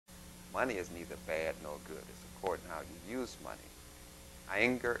Money is neither bad nor good. It's according to how you use money.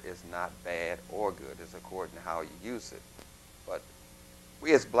 Anger is not bad or good. It's according to how you use it. But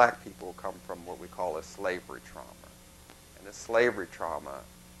we as black people come from what we call a slavery trauma. And the slavery trauma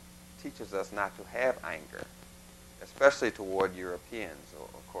teaches us not to have anger, especially toward Europeans or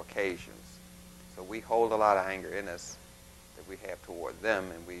Caucasians. So we hold a lot of anger in us that we have toward them,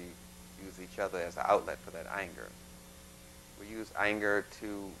 and we use each other as an outlet for that anger. We use anger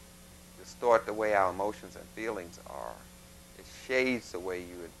to distort the way our emotions and feelings are. It shades the way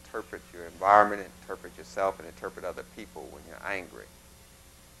you interpret your environment, interpret yourself, and interpret other people when you're angry.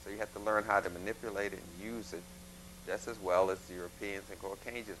 So you have to learn how to manipulate it and use it just as well as the Europeans and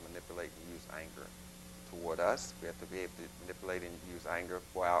Caucasians manipulate and use anger toward us. We have to be able to manipulate and use anger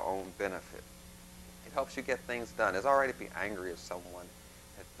for our own benefit. It helps you get things done. It's all right to be angry if someone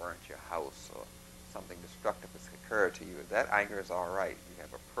has burnt your house or something destructive has occurred to you. That anger is all right. You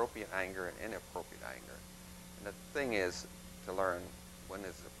have appropriate anger and inappropriate anger. And the thing is to learn when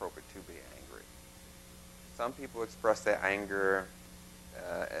is it appropriate to be angry. Some people express their anger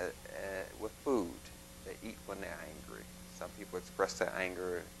with food. They eat when they're angry. Some people express their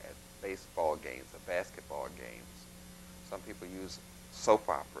anger at baseball games or basketball games. Some people use soap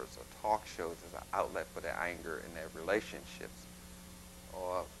operas or talk shows as an outlet for their anger in their relationships.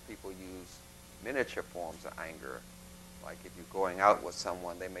 Or people use miniature forms of anger. Like if you're going out with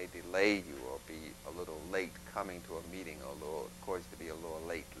someone, they may delay you or be a little late coming to a meeting or of to be a little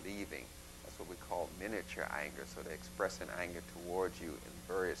late leaving. That's what we call miniature anger. So they're expressing anger towards you in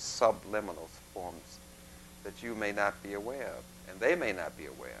various subliminal forms that you may not be aware of, and they may not be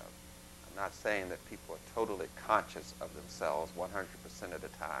aware of. I'm not saying that people are totally conscious of themselves 100% of the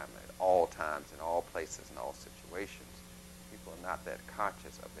time, at all times, in all places, in all situations. People are not that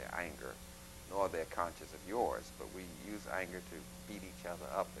conscious of their anger, nor they're conscious of yours, but we use anger to beat each other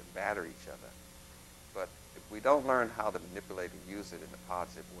up and batter each other. But if we don't learn how to manipulate and use it in a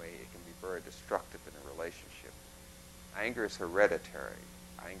positive way, it can be very destructive in a relationship. Anger is hereditary.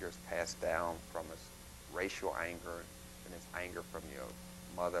 Anger is passed down from us. Racial anger, and it's anger from your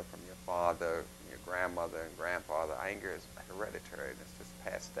mother, from your father, from your grandmother and grandfather. Anger is hereditary, and it's just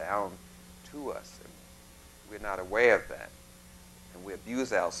passed down to us, and we're not aware of that. And we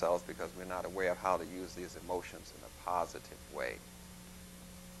abuse ourselves because we're not aware of how to use these emotions in a positive way.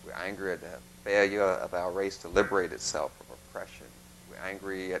 We're angry at the failure of our race to liberate itself from oppression. We're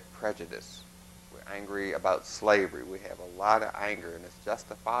angry at prejudice. We're angry about slavery. We have a lot of anger, and it's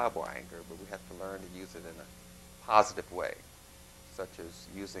justifiable anger, but we have to learn to use it in a positive way, such as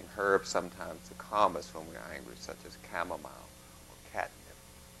using herbs sometimes to calm us when we're angry, such as chamomile or catnip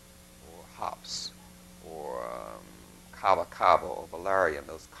or hops or kava kava or valerian,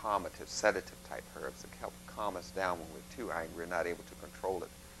 those calmative, sedative type herbs that help calm us down when we're too angry and not able to control it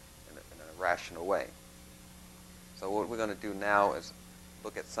in a rational way. So what we're going to do now is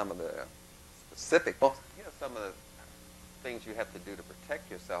look at some of the specific, some of the things you have to do to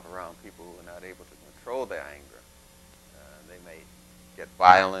protect yourself around people who are not able to control their anger. They may get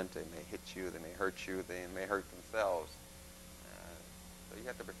violent, they may hit you, they may hurt you, they may hurt themselves. So you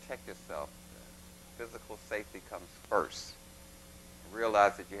have to protect yourself. Physical safety comes first.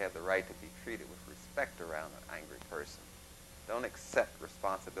 Realize that you have the right to be treated with respect around an angry person. Don't accept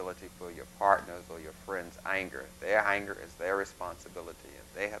responsibility for your partner's or your friend's anger. Their anger is their responsibility, and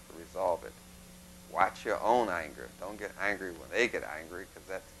they have to resolve it. Watch your own anger. Don't get angry when they get angry, because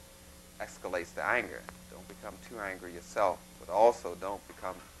that escalates the anger. Don't become too angry yourself, but also don't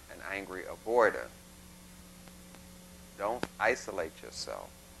become an angry avoider. Don't isolate yourself.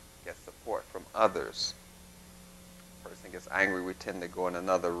 Get support from others. A person gets angry, we tend to go in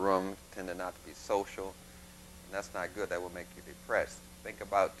another room, tend to not to be social, and that's not good. That will make you depressed. Think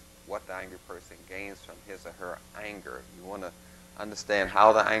about what the angry person gains from his or her anger. You want to understand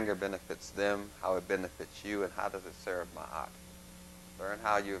how the anger benefits them, how it benefits you, and how does it serve Ma'at. Learn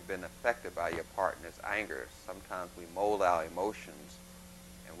how you've been affected by your partner's anger. Sometimes we mold our emotions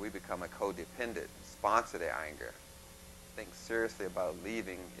and we become a codependent and sponsor their anger. Think seriously about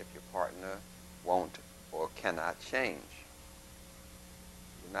leaving if your partner won't or cannot change.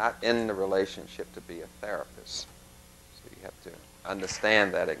 You're not in the relationship to be a therapist. So you have to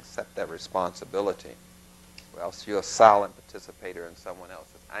understand that and accept that responsibility, or else you're a silent participator in someone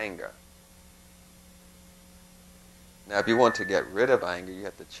else's anger. Now, if you want to get rid of anger, you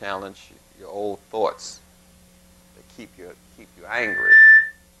have to challenge your old thoughts that keep you angry.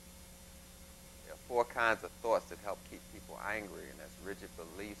 There are 4 kinds of thoughts that help keep people angry, and that's rigid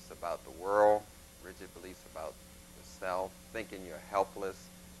beliefs about the world, rigid beliefs about yourself, thinking you're helpless,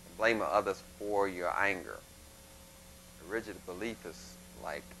 and blaming others for your anger. A rigid belief is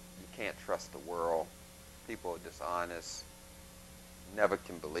like, you can't trust the world. People are dishonest. Never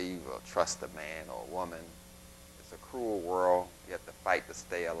can believe or trust a man or a woman. It's a cruel world. You have to fight to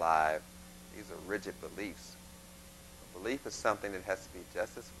stay alive. These are rigid beliefs. A belief is something that has to be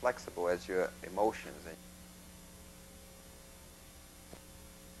just as flexible as your emotions.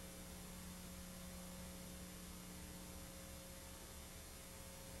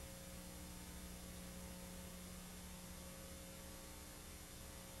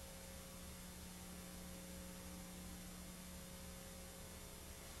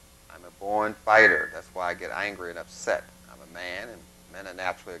 I'm a born fighter. That's why I get angry and upset. I'm a man, and men are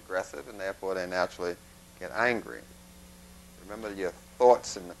naturally aggressive, and therefore they naturally get angry. Remember, your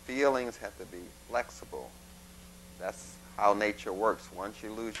thoughts and the feelings have to be flexible. That's how nature works. Once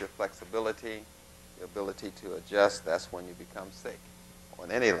you lose your flexibility, your ability to adjust, that's when you become sick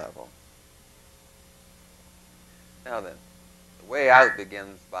on any level. Now then, the way out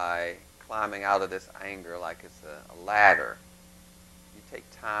begins by climbing out of this anger like it's a ladder. You take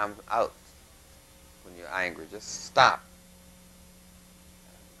time out when you're angry. Just stop.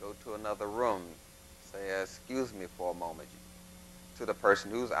 Go to another room. Say, excuse me for a moment, to the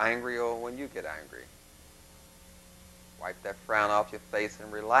person who's angry or when you get angry. Wipe that frown off your face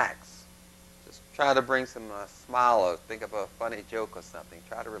and relax. Just try to bring some smile or think of a funny joke or something.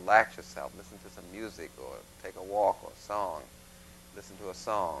 Try to relax yourself. Listen to some music or take a walk or a song. Listen to a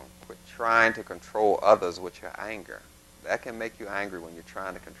song. Quit trying to control others with your anger. That can make you angry when you're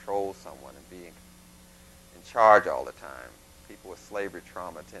trying to control someone and be in charge all the time. People with slavery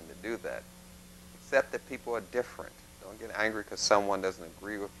trauma tend to do that. Accept that people are different. Don't get angry because someone doesn't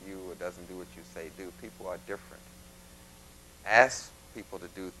agree with you or doesn't do what you say do. People are different. Ask people to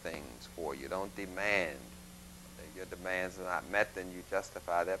do things for you. Don't demand. If your demands are not met, then you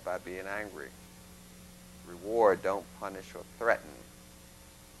justify that by being angry. Reward, don't punish or threaten.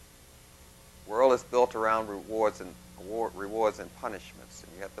 The world is built around rewards and punishments,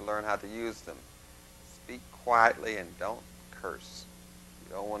 and you have to learn how to use them. Speak quietly and don't curse.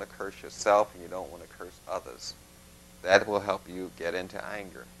 You don't want to curse yourself, and you don't want to curse others. That will help you get into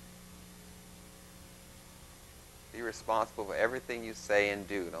anger. Be responsible for everything you say and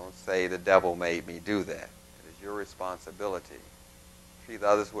do. Don't say, the devil made me do that. It is your responsibility. Treat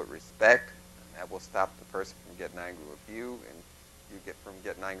others with respect, and that will stop the person from getting angry with you, and you get from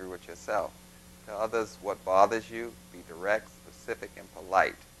getting angry with yourself. Tell others what bothers you. Be direct, specific, and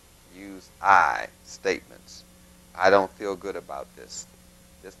polite. Use I statements. I don't feel good about this.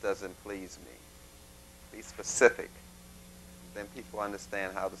 This doesn't please me. Be specific. Then people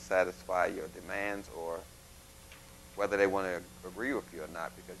understand how to satisfy your demands or whether they want to agree with you or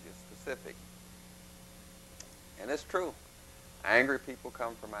not because you're specific. And it's true. Angry people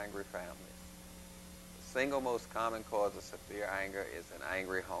come from angry families. The single most common cause of severe anger is an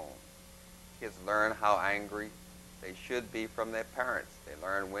angry home. Kids learn how angry they should be from their parents. They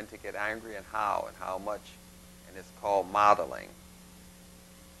learn when to get angry and how much, and it's called modeling.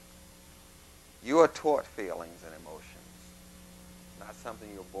 You are taught feelings and emotions. It's not something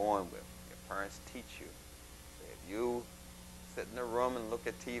you're born with. Your parents teach you. So if you sit in a room and look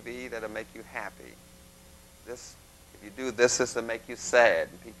at TV, that'll make you happy. If you do this, this will make you sad.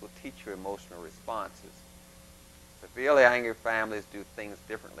 And people teach you emotional responses. Severely angry families do things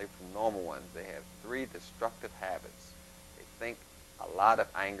differently from normal ones. They have 3 destructive habits. They think a lot of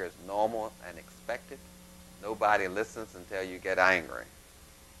anger is normal and expected. Nobody listens until you get angry.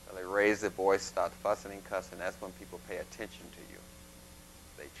 So they raise their voice, start fussing and cussing. That's when people pay attention to you.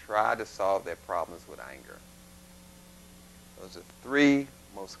 They try to solve their problems with anger. Those are 3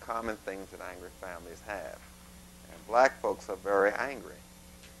 most common things that angry families have. And black folks are very angry.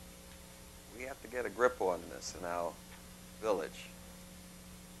 We have to get a grip on this in our village.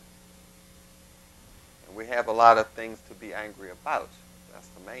 And we have a lot of things to be angry about. That's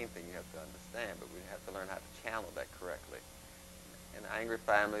the main thing you have to understand, but we have to learn how to channel that correctly. In angry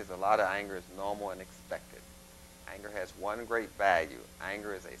families, a lot of anger is normal and expected. Anger has one great value.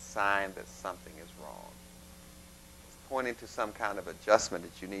 Anger is a sign that something is wrong. It's pointing to some kind of adjustment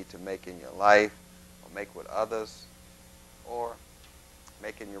that you need to make in your life, or make with others, or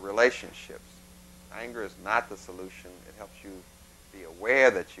make in your relationships. Anger is not the solution. It helps you be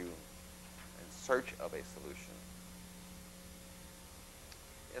aware that you're in search of a solution.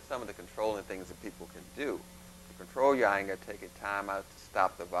 Here's some of the controlling things that people can do. To control your anger, take a time out to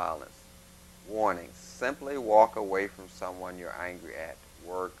stop the violence. Warning, simply walk away from someone you're angry at,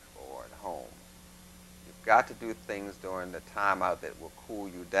 work or at home. You've got to do things during the time out that will cool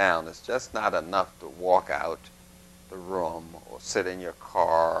you down. It's just not enough to walk out the room or sit in your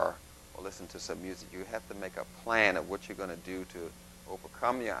car or listen to some music. You have to make a plan of what you're going to do to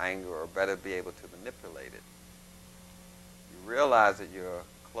overcome your anger or better be able to manipulate it. You realize that you're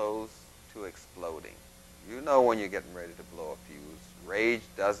close to exploding. You know when you're getting ready to blow a fuse. Rage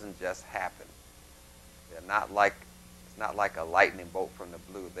doesn't just happen. They're not like, it's not like a lightning bolt from the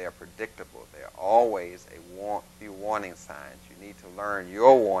blue. They are predictable. They're always a few warning signs. You need to learn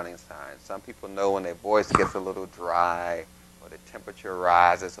your warning signs. Some people know when their voice gets a little dry, or the temperature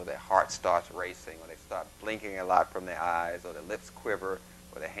rises, or their heart starts racing, or they start blinking a lot from their eyes, or their lips quiver,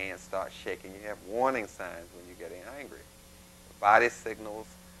 or their hands start shaking. You have warning signs when you're getting angry. The body signals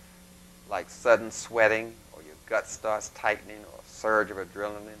like sudden sweating, or your gut starts tightening, or a surge of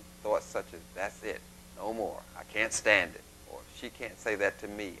adrenaline. Thoughts such as, that's it, no more, I can't stand it, or she can't say that to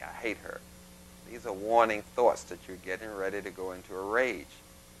me, I hate her. These are warning thoughts that you're getting ready to go into a rage.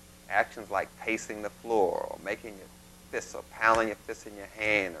 Actions like pacing the floor, or making your fists, or pounding your fists in your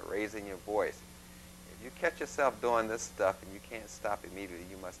hand, or raising your voice. If you catch yourself doing this stuff and you can't stop immediately,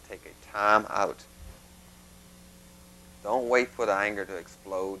 you must take a time out. Don't wait for the anger to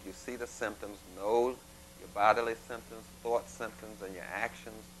explode. You see the symptoms, know your bodily symptoms, thought symptoms, and your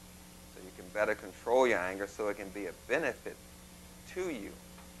actions, so you can better control your anger so it can be a benefit to you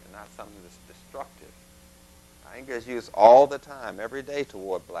and not something that's destructive. Anger is used all the time, every day,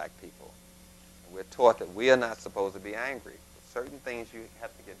 toward black people. And we're taught that we are not supposed to be angry. But certain things you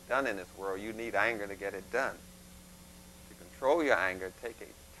have to get done in this world, you need anger to get it done. To control your anger, take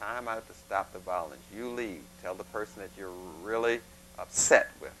a time out to stop the violence. You leave. Tell the person that you're really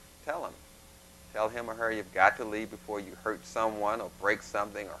upset with. Tell him. Tell him or her you've got to leave before you hurt someone or break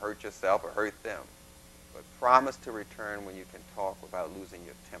something or hurt yourself or hurt them. But promise to return when you can talk without losing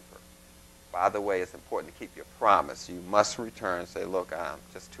your temper. By the way, it's important to keep your promise. You must return. Say, look, I'm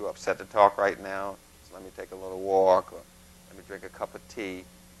just too upset to talk right now, so let me take a little walk, or let me drink a cup of tea.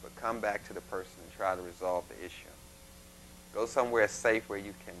 But come back to the person and try to resolve the issue. Go somewhere safe where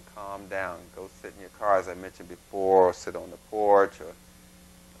you can calm down. Go sit in your car, as I mentioned before, or sit on the porch, or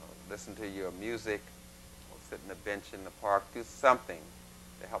listen to your music, or sit on the bench in the park. Do something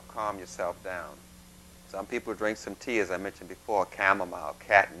to help calm yourself down. Some people drink some tea, as I mentioned before, chamomile,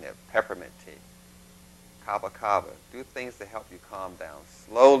 catnip, peppermint tea, kava kava. Do things to help you calm down.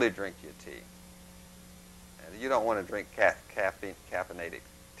 Slowly drink your tea. And you don't want to drink caffeinated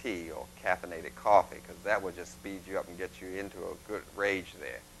tea or caffeinated coffee, because that will just speed you up and get you into a good rage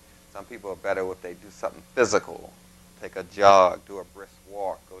there. Some people are better if they do something physical. Take a jog, do a brisk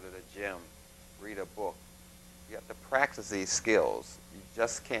walk, go to the gym, read a book. You have to practice these skills. You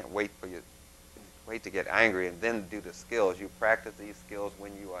just can't wait to get angry and then do the skills. You practice these skills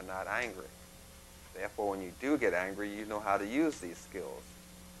when you are not angry. Therefore, when you do get angry, you know how to use these skills.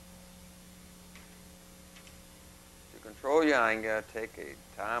 To control your anger, take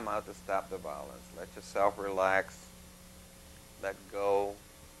a time out to stop the violence. Let yourself relax. Let go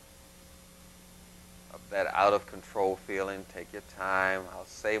of that out-of-control feeling. Take your time. I'll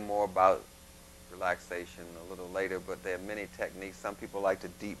say more about relaxation a little later, but there are many techniques. Some people like to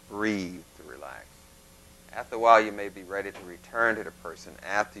deep breathe to relax. After a while, you may be ready to return to the person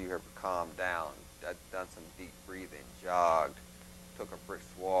after you have calmed down, done some deep breathing, jogged, took a brisk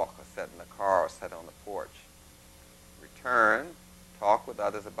walk, or sat in the car, or sat on the porch. Return, talk with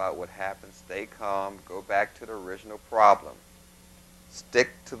others about what happened, stay calm, go back to the original problem. Stick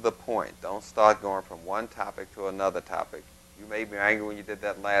to the point. Don't start going from one topic to another topic. You made me angry when you did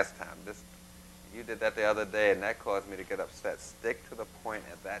that last time. You did that the other day, and that caused me to get upset. Stick to the point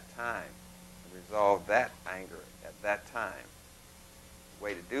at that time and resolve that anger at that time. The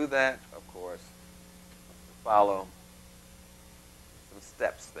way to do that, of course, is to follow some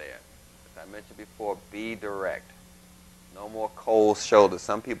steps there. As I mentioned before, be direct. No more cold shoulders.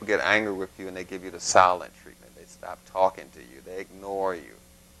 Some people get angry with you and they give you the silent treatment. They stop talking to you. They ignore you.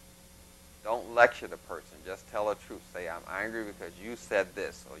 Don't lecture the person. Just tell the truth. Say, I'm angry because you said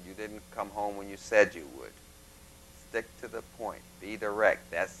this, or you didn't come home when you said you would. Stick to the point. Be direct.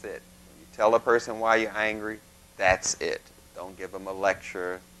 That's it. When you tell a person why you're angry, that's it. Don't give them a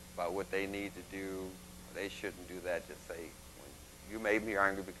lecture about what they need to do. They shouldn't do that. Just say, you made me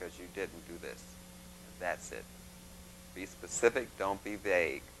angry because you didn't do this. That's it. Be specific. Don't be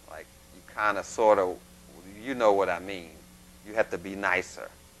vague. Like, you kind of, sort of, you know what I mean. You have to be nicer.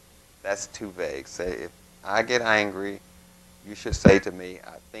 That's too vague. Say, if I get angry, you should say to me,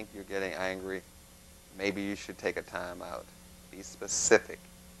 I think you're getting angry. Maybe you should take a time out. Be specific.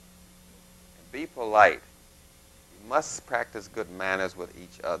 And be polite. You must practice good manners with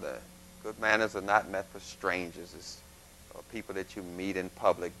each other. Good manners are not meant for strangers. It's for people that you meet in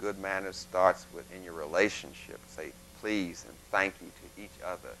public. Good manners starts in your relationship. Say please and thank you to each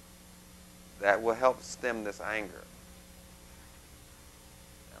other. That will help stem this anger.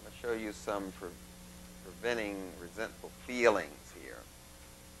 show you some preventing resentful feelings here.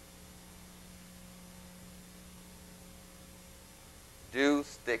 Do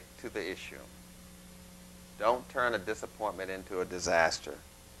stick to the issue. Don't turn a disappointment into a disaster.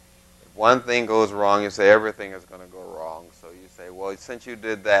 If one thing goes wrong, you say everything is going to go wrong. So you say, well, since you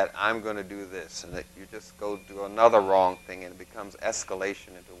did that, I'm going to do this. And you just go do another wrong thing, and it becomes escalation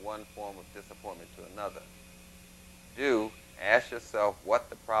into one form of disappointment to another. Ask yourself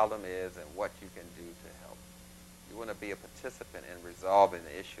what the problem is and what you can do to help. You want to be a participant in resolving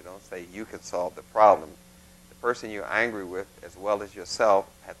the issue. Don't say you can solve the problem. The person you're angry with, as well as yourself,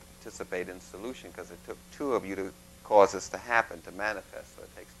 have to participate in the solution, because it took two of you to cause this to happen, to manifest. So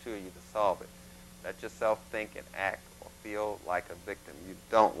it takes two of you to solve it. Let yourself think and act or feel like a victim. You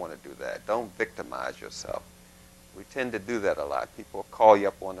don't want to do that. Don't victimize yourself. We tend to do that a lot. People call you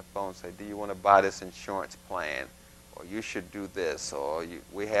up on the phone and say, do you want to buy this insurance plan? Or you should do this, or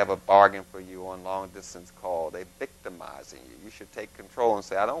we have a bargain for you on long-distance call. They're victimizing you. You should take control and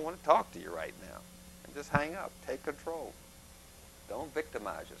say, I don't want to talk to you right now. And just hang up. Take control. Don't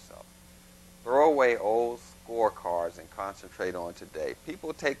victimize yourself. Throw away old scorecards and concentrate on today.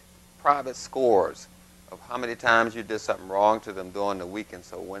 People take private scores of how many times you did something wrong to them during the week, and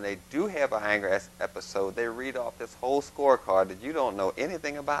so when they do have an anger episode, they read off this whole scorecard that you don't know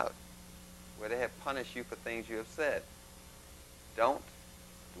anything about, where they have punished you for things you have said. Don't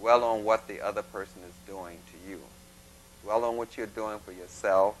dwell on what the other person is doing to you. Dwell on what you're doing for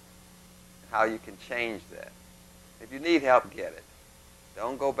yourself, how you can change that. If you need help, get it.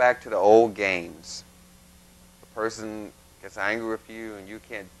 Don't go back to the old games. The person gets angry with you and you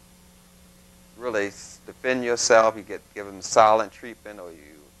can't really defend yourself. You give them silent treatment, or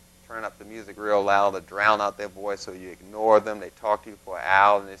you turn up the music real loud to drown out their voice, so you ignore them. They talk to you for an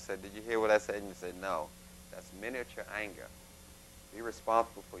hour and they say, did you hear what I said? And you say, no. That's miniature anger. Be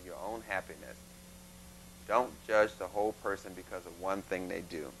responsible for your own happiness. Don't judge the whole person because of one thing they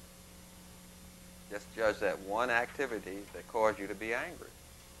do. Just judge that one activity that caused you to be angry.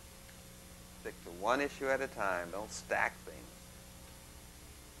 Stick to one issue at a time. Don't stack things.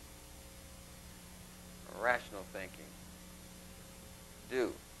 Rational thinking.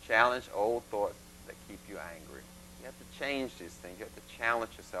 Challenge old thoughts that keep you angry. You have to change these things. You have to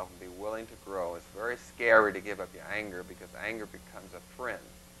challenge yourself and be willing to grow. It's very scary to give up your anger, because anger becomes a friend.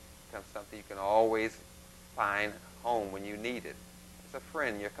 It becomes something you can always find home when you need it. It's a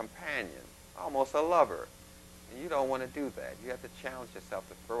friend, your companion, almost a lover. And you don't want to do that. You have to challenge yourself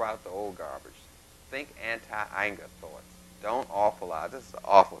to throw out the old garbage. Think anti-anger thoughts. Don't awfulize. This is an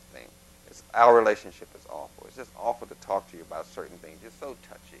awful thing. Our relationship is awful. It's just awful to talk to you about certain things. You're so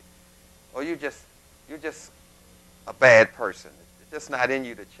touchy. Or you're just a bad person. It's just not in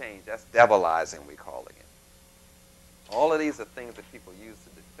you to change. That's devilizing, we call it. All of these are things that people use to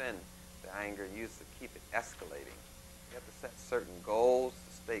defend the anger and use to keep it escalating. You have to set certain goals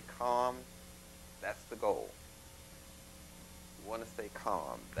to stay calm. That's the goal. You want to stay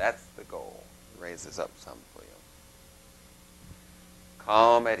calm. That's the goal. Raise this up some for you.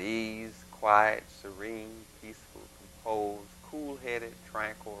 Calm, at ease, quiet, serene, peaceful, composed, cool-headed,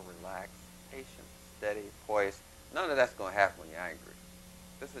 tranquil, relaxed, patient, steady, poised. None of that's going to happen when you're angry.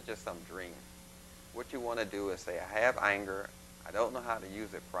 This is just some dream. What you want to do is say, I have anger. I don't know how to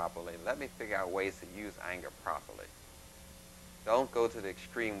use it properly. Let me figure out ways to use anger properly. Don't go to the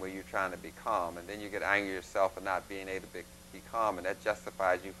extreme where you're trying to be calm, and then you get angry yourself for not being able to be calm, and that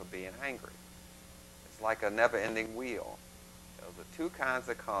justifies you for being angry. It's like a never-ending wheel. Those are two kinds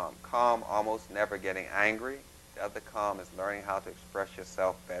of calm. Calm, almost never getting angry. The other calm is learning how to express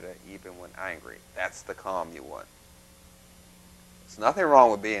yourself better even when angry. That's the calm you want. There's nothing wrong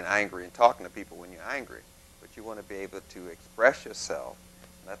with being angry and talking to people when you're angry, but you want to be able to express yourself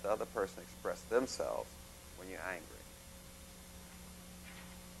and let the other person express themselves when you're angry.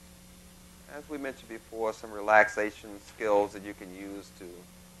 As we mentioned before, some relaxation skills that you can use to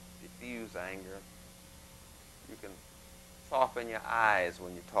diffuse anger. You can soften your eyes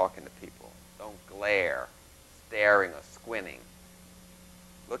when you're talking to people. Don't glare, staring or squinting.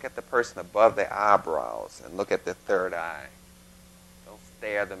 Look at the person above their eyebrows and look at their third eye. Don't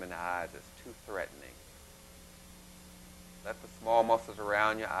stare them in the eyes. It's too threatening. Let the small muscles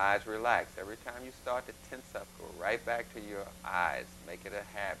around your eyes relax. Every time you start to tense up, go right back to your eyes. Make it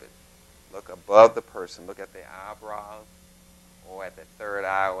a habit. Look above the person. Look at their eyebrows or at their third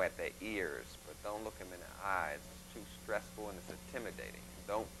eye or at their ears, but don't look them in the eyes. It's too stressful and it's intimidating.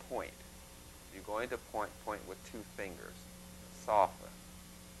 Don't point. If you're going to point, point with two fingers. Soften.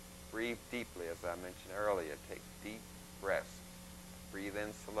 Breathe deeply, as I mentioned earlier. Take deep breaths. Breathe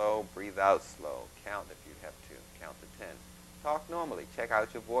in slow, breathe out slow. Count if you have to. Count to 10. Talk normally. Check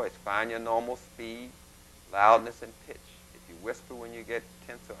out your voice. Find your normal speed, loudness, and pitch. If you whisper when you get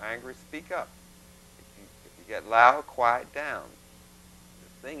tense or angry, speak up. If you get loud, quiet down.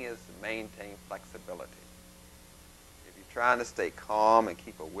 The thing is to maintain flexibility. If you're trying to stay calm and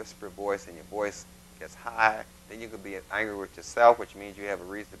keep a whisper voice and your voice gets high, then you could be angry with yourself, which means you have a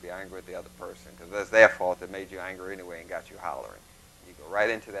reason to be angry with the other person, because that's their fault that made you angry anyway and got you hollering. You go right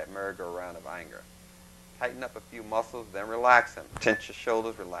into that merry-go-round of anger. Tighten up a few muscles, then relax them. Tense your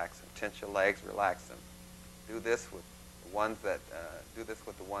shoulders, relax them. Tense your legs, relax them. Do this with the ones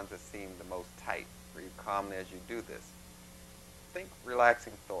that seem the most tight. Breathe calmly as you do this. Think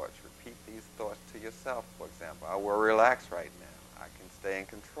relaxing thoughts. Repeat these thoughts to yourself. For example, I will relax right now. I can stay in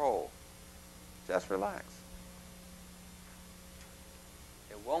control. Just relax.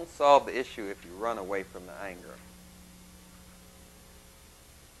 It won't solve the issue if you run away from the anger.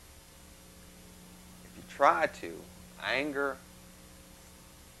 If you try to,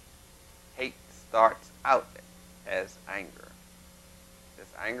 hate starts out as anger. This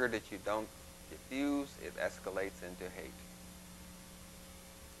anger that you don't diffuse, it escalates into hate.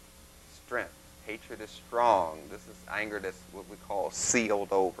 Strength. Hatred is strong. This is anger that's what we call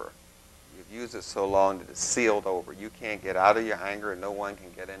sealed over. You've used it so long that it's sealed over. You can't get out of your anger and no one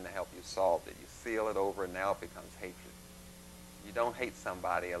can get in to help you solve it. You seal it over and now it becomes hatred. You don't hate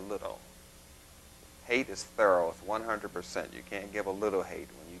somebody a little. Hate is thorough. It's 100%. You can't give a little hate.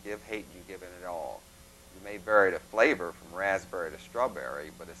 When you give hate, you give it all. You may vary the flavor from raspberry to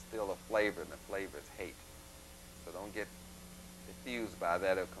strawberry, but it's still a flavor, and the flavor is hate. So don't get confused by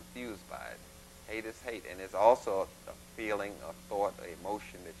that or confused by it. Hate is hate, and it's also a feeling, a thought, an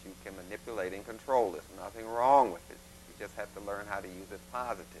emotion that you can manipulate and control. There's nothing wrong with it. You just have to learn how to use it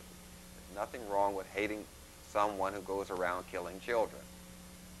positively. There's nothing wrong with hating someone who goes around killing children.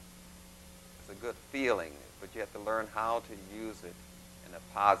 It's a good feeling, but you have to learn how to use it in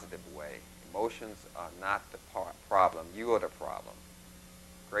a positive way. Emotions are not the problem. You are the problem.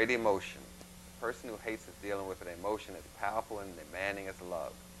 Great emotion. The person who hates is dealing with an emotion as powerful and demanding as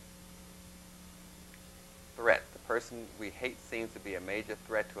love. Threat. The person we hate seems to be a major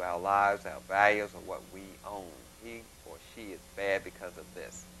threat to our lives, our values, or what we own. He or she is bad because of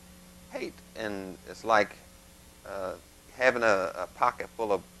this. Hate, and it's like having a pocket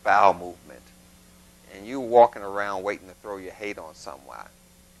full of bowel movement, and you walking around waiting to throw your hate on someone,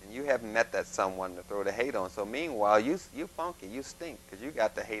 and you haven't met that someone to throw the hate on. So meanwhile, you funky, you stink, because you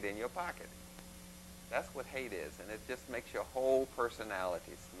got the hate in your pocket. That's what hate is, and it just makes your whole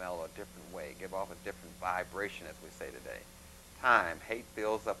personality smell a different way, give off a different vibration, as we say today. Time. Hate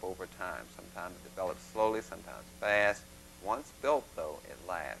builds up over time. Sometimes it develops slowly, sometimes fast. Once built, though, it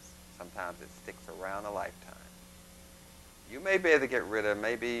lasts. Sometimes it sticks around a lifetime. You may be able to get rid of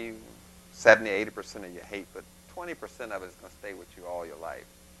maybe 70, 80% of your hate, but 20% of it is going to stay with you all your life.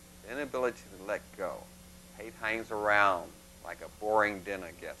 The inability to let go. Hate hangs around like a boring dinner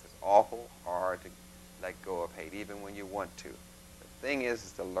guest. It's awful hard to let go of hate, even when you want to. The thing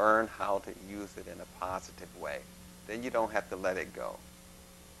is to learn how to use it in a positive way. Then you don't have to let it go.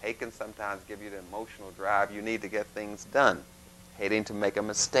 Hate can sometimes give you the emotional drive you need to get things done. Hating to make a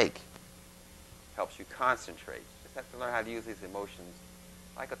mistake helps you concentrate. You just have to learn how to use these emotions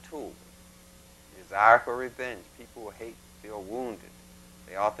like a tool. Desire for revenge. People who hate feel wounded.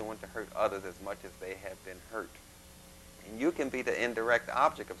 They often want to hurt others as much as they have been hurt. And you can be the indirect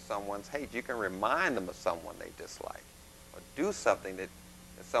object of someone's hate. You can remind them of someone they dislike, or do something that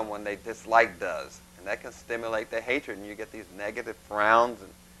someone they dislike does. And that can stimulate their hatred, and you get these negative frowns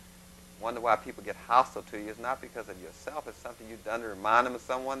and wonder why people get hostile to you. It's not because of yourself. It's something you've done to remind them of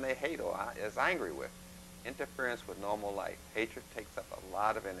someone they hate or is angry with. Interference with normal life. Hatred takes up a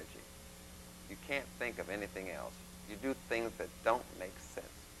lot of energy. You can't think of anything else. You do things that don't make sense.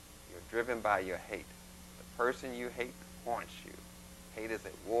 You're driven by your hate. The person you hate haunts you. Hate is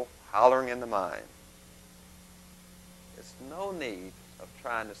a wolf hollering in the mind. There's no need of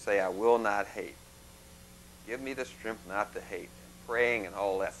trying to say, I will not hate. Give me the strength not to hate, and praying and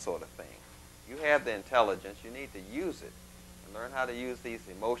all that sort of thing. You have the intelligence. You need to use it and learn how to use these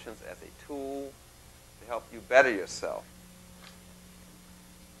emotions as a tool to help you better yourself.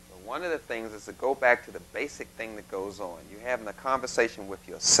 So one of the things is to go back to the basic thing that goes on. You're having a conversation with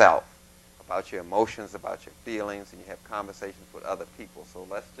yourself about your emotions, about your feelings, and you have conversations with other people. So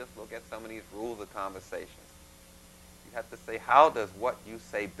let's just look at some of these rules of conversations. You have to say, how does what you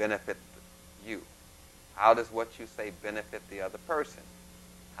say benefit you? How does what you say benefit the other person?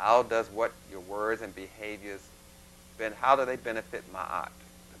 How does what your words and behaviors, how do they benefit Ma'at?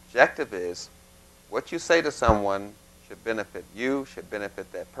 The objective is, what you say to someone should benefit you, should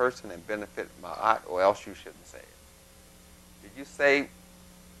benefit that person, and benefit Ma'at, or else you shouldn't say it. Did you say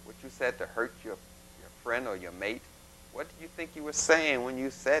what you said to hurt your friend or your mate? What did you think you were saying when you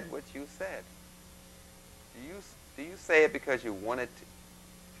said what you said? Do you say it because you wanted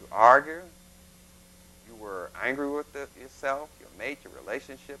to argue? You were angry with yourself, your mate, your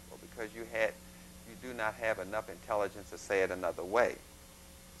relationship, or because you do not have enough intelligence to say it another way?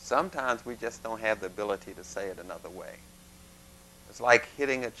 Sometimes we just don't have the ability to say it another way. It's like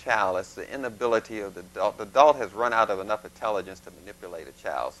hitting a child. It's the inability of the adult. The adult has run out of enough intelligence to manipulate a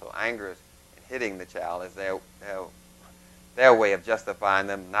child. So anger and hitting the child is their way of justifying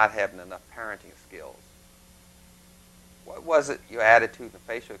them not having enough parenting skills. What was it, your attitude and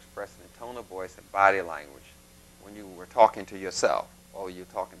facial expression and tone of voice and body language when you were talking to yourself, or you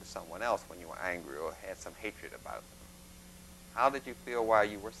were talking to someone else when you were angry or had some hatred about them? How did you feel while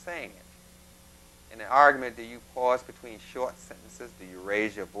you were saying it? In an argument, do you pause between short sentences? Do you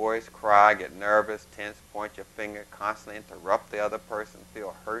raise your voice, cry, get nervous, tense, point your finger, constantly interrupt the other person,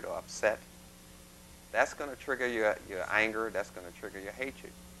 feel hurt or upset? That's going to trigger your anger. That's going to trigger your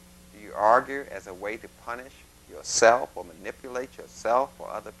hatred. Do you argue as a way to punish yourself or manipulate yourself or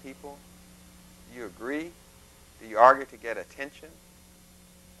other people? Do you agree? Do you argue to get attention?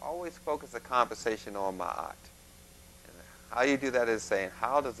 Always focus the conversation on ma'at. And how you do that is saying,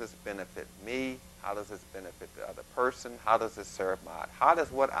 how does this benefit me? How does this benefit the other person? How does this serve ma'at? How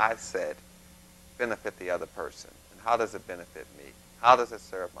does what I've said benefit the other person? And how does it benefit me? How does it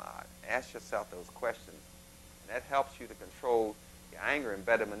serve ma'at? Ask yourself those questions. And that helps you to control your anger and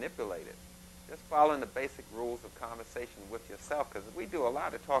better manipulate it. Just following the basic rules of conversation with yourself, because we do a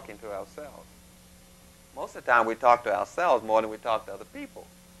lot of talking to ourselves. Most of the time we talk to ourselves more than we talk to other people.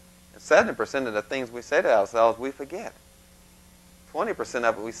 And 70% of the things we say to ourselves, we forget. 20%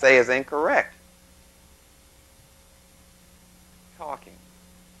 of it we say is incorrect. Talking.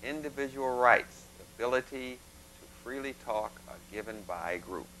 Individual rights, the ability to freely talk, are given by a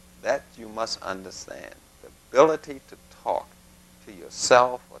group. That you must understand. The ability to talk to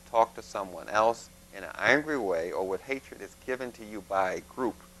yourself or talk to someone else in an angry way or with hatred is given to you by a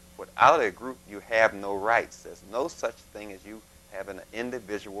group. Without a group, you have no rights. There's no such thing as you have an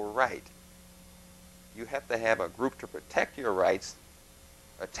individual right. You have to have a group to protect your rights,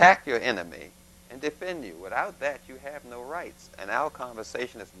 attack your enemy, and defend you. Without that, you have no rights. And our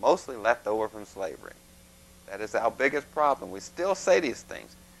conversation is mostly left over from slavery. That is our biggest problem. We still say these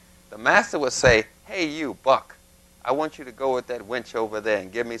things. The master would say, hey, you, Buck, I want you to go with that wench over there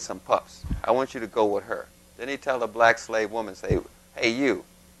and give me some pups. I want you to go with her. Then he'd tell the black slave woman, say, hey, you,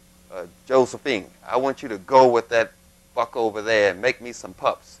 Josephine, I want you to go with that Buck over there and make me some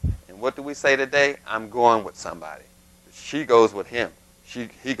pups. And what do we say today? I'm going with somebody. She goes with him.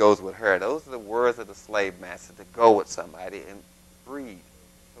 He goes with her. Those are the words of the slave master, to go with somebody and breed.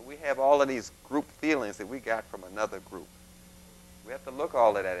 So we have all of these group feelings that we got from another group. We have to look at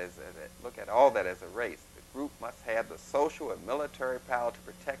all that as a race. The group must have the social and military power to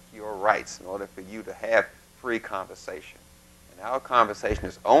protect your rights in order for you to have free conversation. And our conversation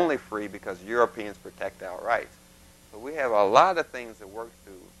is only free because Europeans protect our rights. So we have a lot of things to work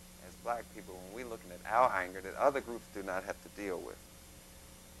through as black people when we're looking at our anger that other groups do not have to deal with.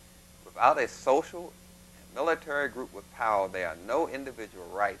 Without a social and military group with power, there are no individual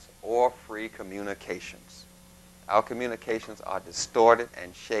rights or free communications. Our communications are distorted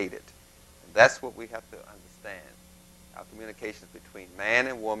and shaded. And that's what we have to understand. Our communications between man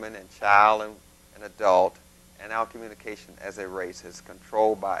and woman and child and adult, and our communication as a race is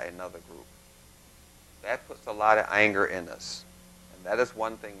controlled by another group. That puts a lot of anger in us. And that is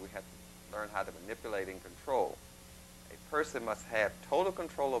one thing we have to learn how to manipulate and control. A person must have total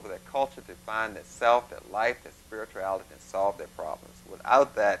control over their culture to find their self, their life, their spirituality, and solve their problems.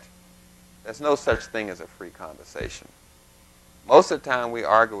 Without that, there's no such thing as a free conversation. Most of the time we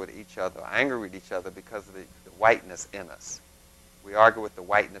argue with each other, angry with each other because of the whiteness in us. We argue with the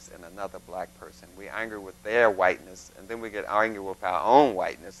whiteness in another black person. We argue with their whiteness, and then we get angry with our own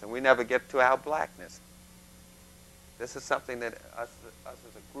whiteness, and we never get to our blackness. This is something that us as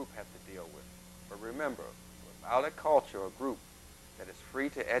a group have to deal with. But remember, without a culture or group that is free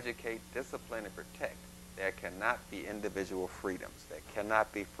to educate, discipline, and protect, there cannot be individual freedoms. There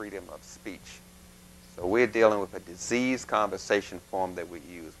cannot be freedom of speech. So we're dealing with a diseased conversation form that we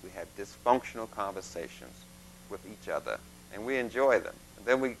use. We have dysfunctional conversations with each other, and we enjoy them. And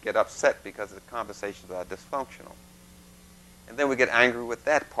then we get upset because the conversations are dysfunctional. And then we get angry with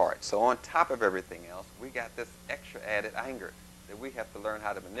that part. So on top of everything else, we got this extra added anger that we have to learn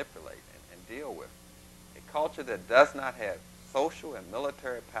how to manipulate and deal with. A culture that does not have social and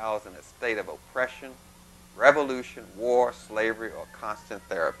military powers in a state of oppression, revolution, war, slavery, or constant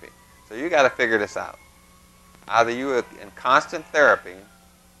therapy. So you got to figure this out. Either you are in constant therapy,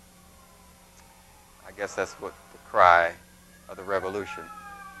 I guess that's what the cry of the revolution.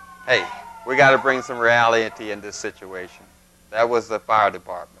 Hey, we got to bring some reality in this situation. That was the fire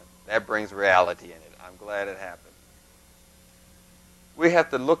department. That brings reality in it. I'm glad it happened. We have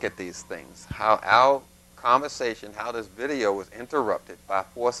to look at these things, how our conversation, how this video was interrupted by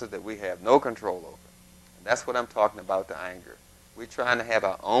forces that we have no control over. And that's what I'm talking about, the anger. We're trying to have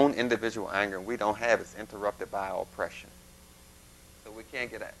our own individual anger, and we don't have it. It's interrupted by our oppression. So we can't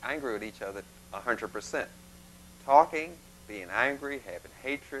get angry with each other 100%. Talking, being angry, having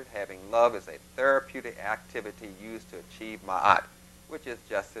hatred, having love is a therapeutic activity used to achieve ma'at, which is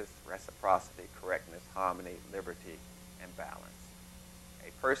justice, reciprocity, correctness, harmony, liberty, and balance.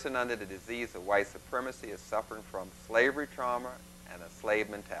 A person under the disease of white supremacy is suffering from slavery trauma and a slave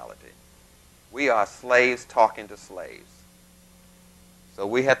mentality. We are slaves talking to slaves. So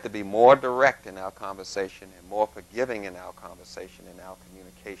we have to be more direct in our conversation and more forgiving in our conversation and our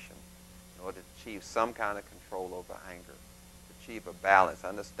communication in order to achieve some kind of control over anger, to achieve a balance.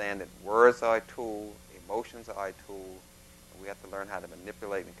 Understand that words are a tool, emotions are a tool, and we have to learn how to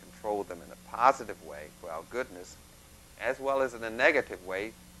manipulate and control them in a positive way for our goodness, as well as in a negative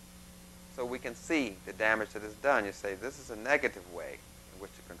way, so we can see the damage that is done. You say, this is a negative way in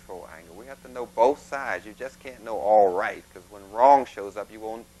which to control anger. We have to know both sides. You just can't know all right, because when wrong shows up, you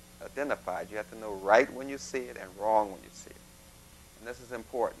won't identify it. You have to know right when you see it and wrong when you see it. And this is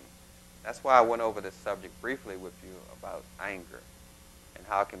important. That's why I went over this subject briefly with you about anger and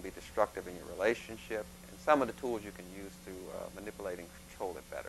how it can be destructive in your relationship and some of the tools you can use to manipulate and control it better.